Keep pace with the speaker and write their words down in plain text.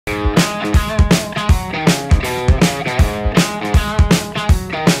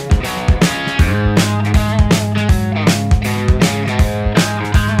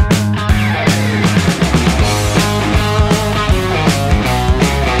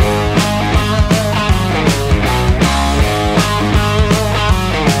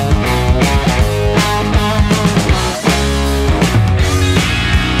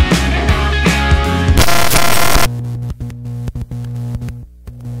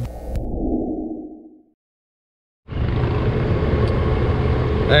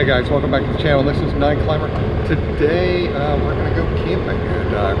Hey guys, welcome back to the channel. This is Night Climber. Today we're going to go camping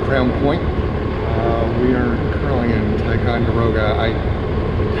at Crown Point. We are currently in Ticonderoga. I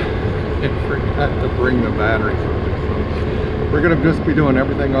forgot to bring the batteries. So we're going to just be doing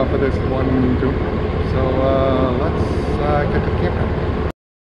everything off of this one GoPro. So let's get to the campground.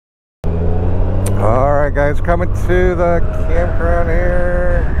 Alright guys, coming to the campground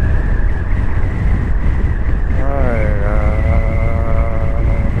here.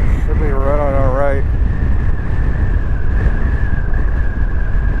 Right on our right.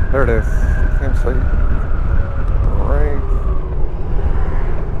 There it is. Campsite. Right.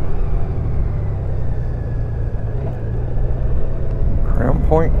 Crown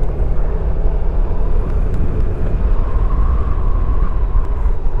Point.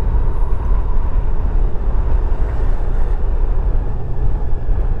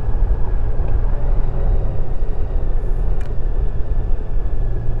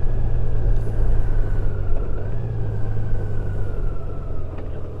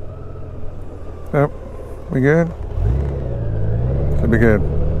 Yep, we good? Should be good.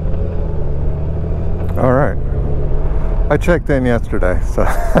 All right. I checked in yesterday, so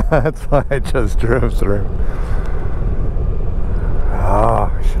that's why I just drove through. Oh,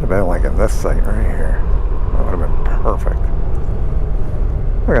 I should have been like in this site right here. That would have been perfect.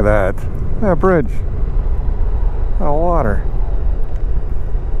 Look at that. That bridge. That water.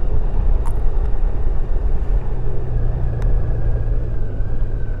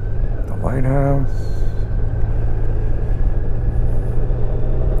 Lighthouse.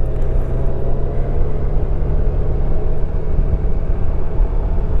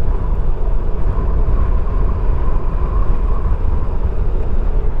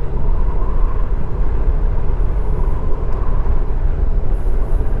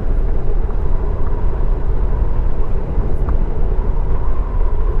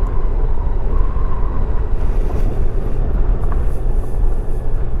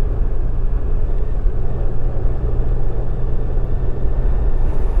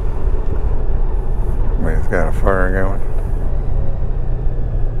 Got a fire going.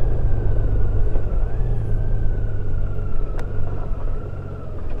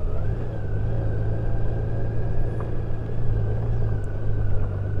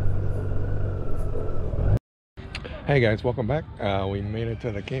 Hey guys, welcome back. We made it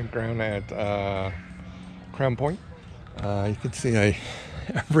to the campground at Crown Point. You can see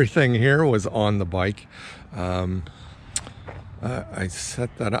everything here was on the bike. I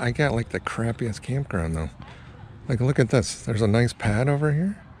set that. I got like the crappiest campground though. Like, look at this. There's a nice pad over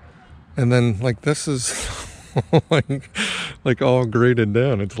here, and then like this is like all graded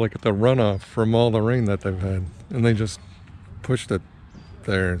down. It's like the runoff from all the rain that they've had, and they just pushed it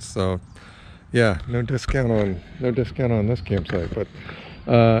there. So yeah, no discount on this campsite. But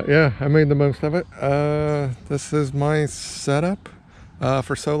yeah, I made the most of it. This is my setup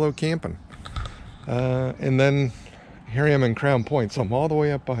for solo camping, and then here I am in Crown Point, so I'm all the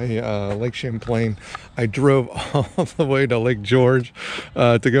way up by Lake Champlain. I drove all the way to Lake George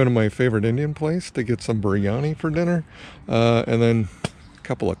to go to my favorite Indian place to get some biryani for dinner, and then a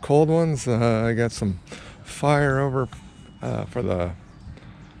couple of cold ones. I got some fire over for the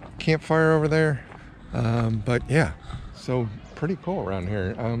campfire over there, but yeah, so pretty cool around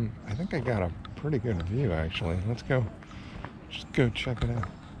here. I think I got a pretty good view actually. Let's go, just go check it out.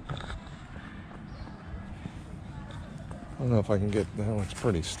 I don't know if I can get, that looks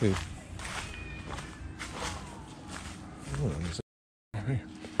pretty steep.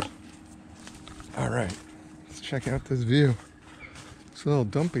 All right, let's check out this view. It's a little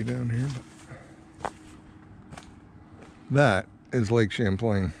dumpy down here, but that is Lake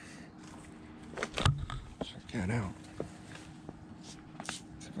Champlain. Check that out. See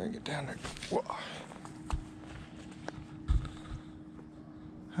if I can get down there. Whoa.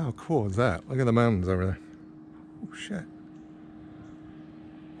 How cool is that? Look at the mountains over there. Oh shit.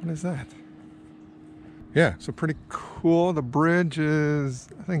 What is that? Yeah, so pretty cool. The bridge is,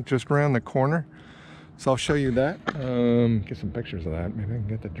 I think, just around the corner. So I'll show you that. Get some pictures of that. Maybe I can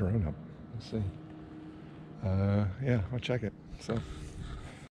get the drone up. Let's see. Yeah, I'll check it. So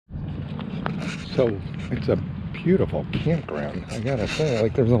it's a beautiful campground. I gotta say,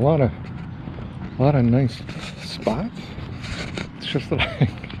 like, there's a lot of nice spots. It's just that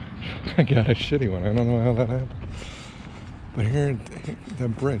I got a shitty one. I don't know how that happened. But here, the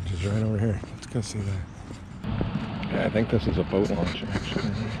bridge is right over here. Let's go see that. Yeah, I think this is a boat launch,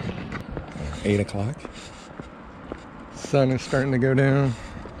 actually. 8 o'clock. Sun is starting to go down.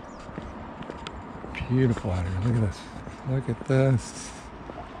 Beautiful out here. Look at this. Look at this.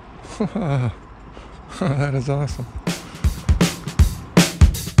 That is awesome.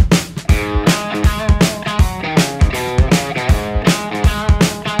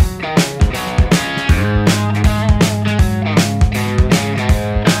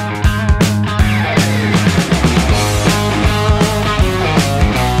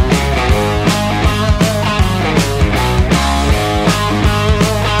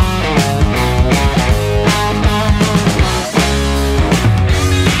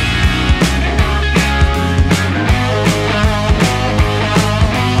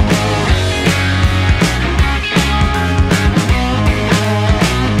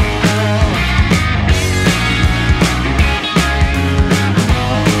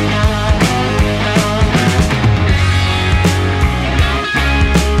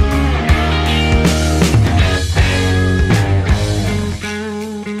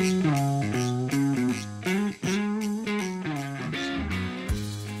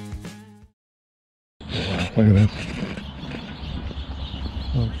 Look at that.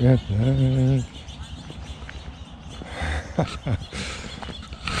 Look at that.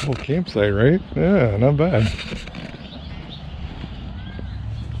 Cool campsite, right? Yeah, not bad.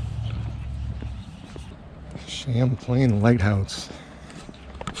 Champlain Lighthouse.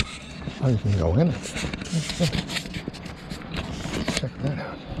 Oh, you can go in it. Check that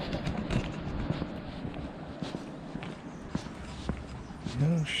out.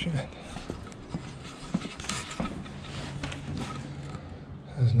 No shit.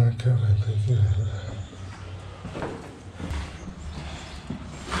 That's not covered.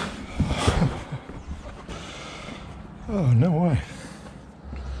 Oh, no way.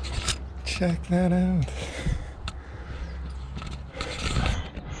 Check that out.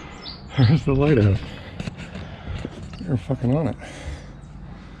 There's the lighthouse. You're fucking on it.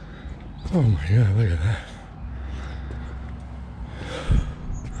 Oh my god, look at that.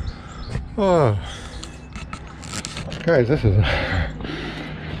 Oh. Guys, this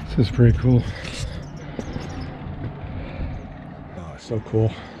is pretty cool. Oh, so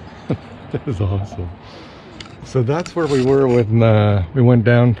cool. That is awesome. So that's where we were when we went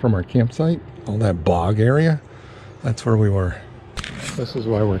down from our campsite. All that bog area. That's where we were. This is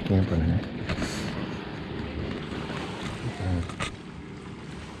why we're camping here.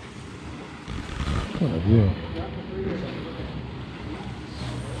 What a view.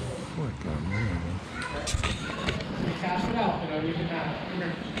 What the man.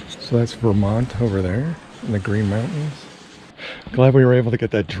 So that's Vermont over there in the Green Mountains. Glad we were able to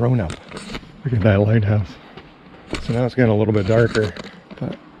get that drone up. Look at that lighthouse. So now it's getting a little bit darker.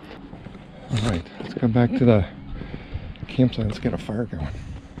 But alright, let's go back to the campsite. Let's get a fire going.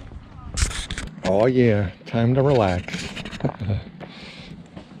 Oh yeah, time to relax.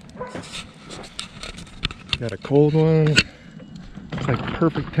 Got a cold one. It's like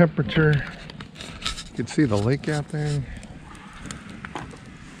perfect temperature. You can see the lake out there.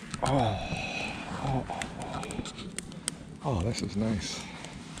 Oh, this is nice.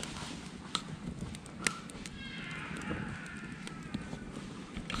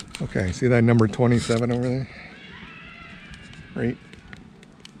 Okay, see that number 27 over there? Right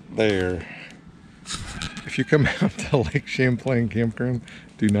there. If you come out to Lake Champlain Campground,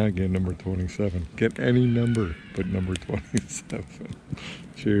 do not get number 27. Get any number but number 27.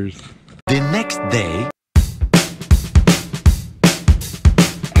 Cheers. The next day.